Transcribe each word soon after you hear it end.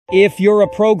If you're a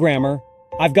programmer,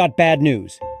 I've got bad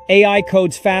news. AI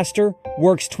codes faster,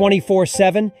 works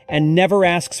 24/7, and never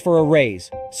asks for a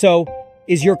raise. So,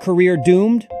 is your career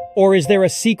doomed? Or is there a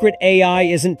secret AI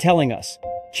isn't telling us?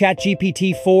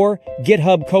 ChatGPT 4,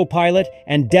 GitHub Copilot,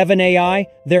 and Devin AI,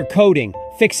 they're coding,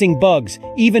 fixing bugs,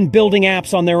 even building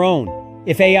apps on their own.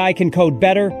 If AI can code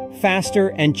better,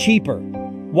 faster, and cheaper,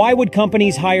 why would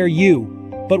companies hire you?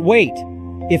 But wait,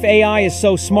 if AI is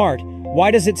so smart, why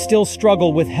does it still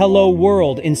struggle with Hello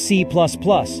World in C++?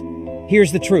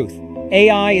 Here's the truth.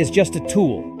 AI is just a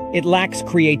tool. It lacks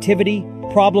creativity,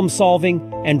 problem solving,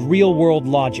 and real-world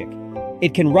logic.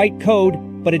 It can write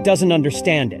code, but it doesn't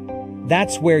understand it.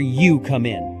 That's where you come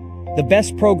in. The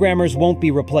best programmers won't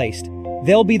be replaced.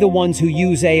 They'll be the ones who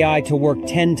use AI to work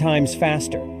 10 times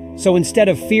faster. So instead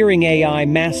of fearing AI,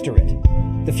 master it.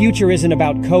 The future isn't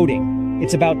about coding.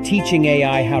 It's about teaching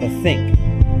AI how to think.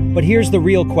 But here's the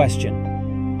real question.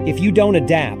 If you don't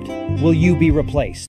adapt, will you be replaced?